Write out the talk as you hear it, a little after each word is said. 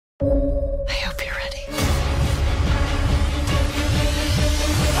I hope you're ready.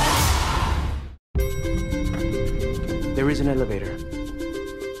 There is an elevator.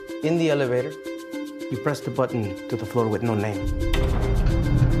 In the elevator, you press the button to the floor with no name.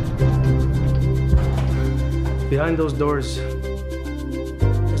 Behind those doors,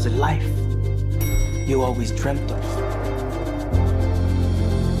 there's a life you always dreamt of.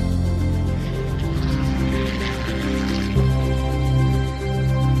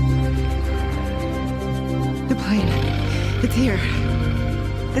 The plane. It's here.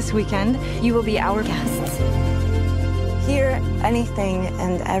 This weekend, you will be our guests. Here, anything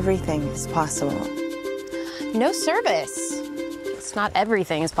and everything is possible. No service. It's not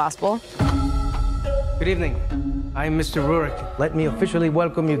everything is possible. Good evening. I'm Mr. Rurik. Let me officially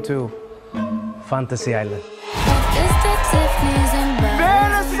welcome you to Fantasy Island.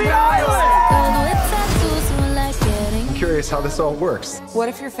 Fantasy Island! I'm curious how this all works. What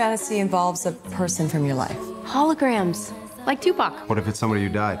if your fantasy involves a person from your life? Holograms, like Tupac. What if it's somebody who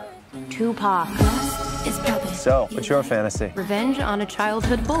died? Tupac. So, what's your fantasy? Revenge on a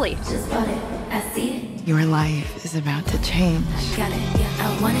childhood bully. Your life is about to change.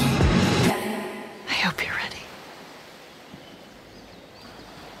 I hope you're ready.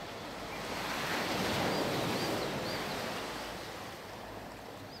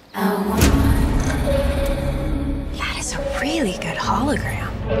 That is a really good hologram.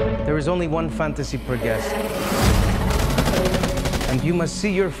 There is only one fantasy per guest. And you must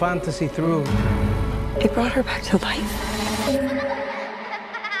see your fantasy through, It brought her back to life.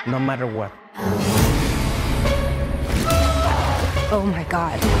 no matter what. Oh my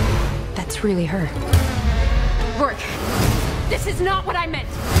God. That's really her. Rourke, this is not what I meant.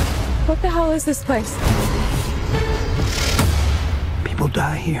 What the hell is this place? People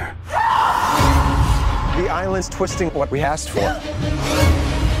die here. The island's twisting what we asked for.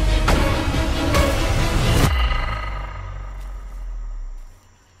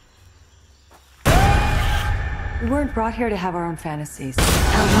 We weren't brought here to have our own fantasies. I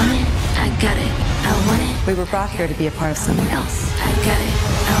want it, I got it. I want it, We were brought here to be a part of something else. I got it.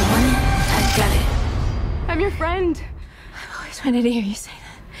 I want it, I got it. I'm your friend. I've always wanted to hear you say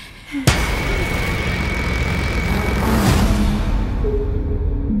that.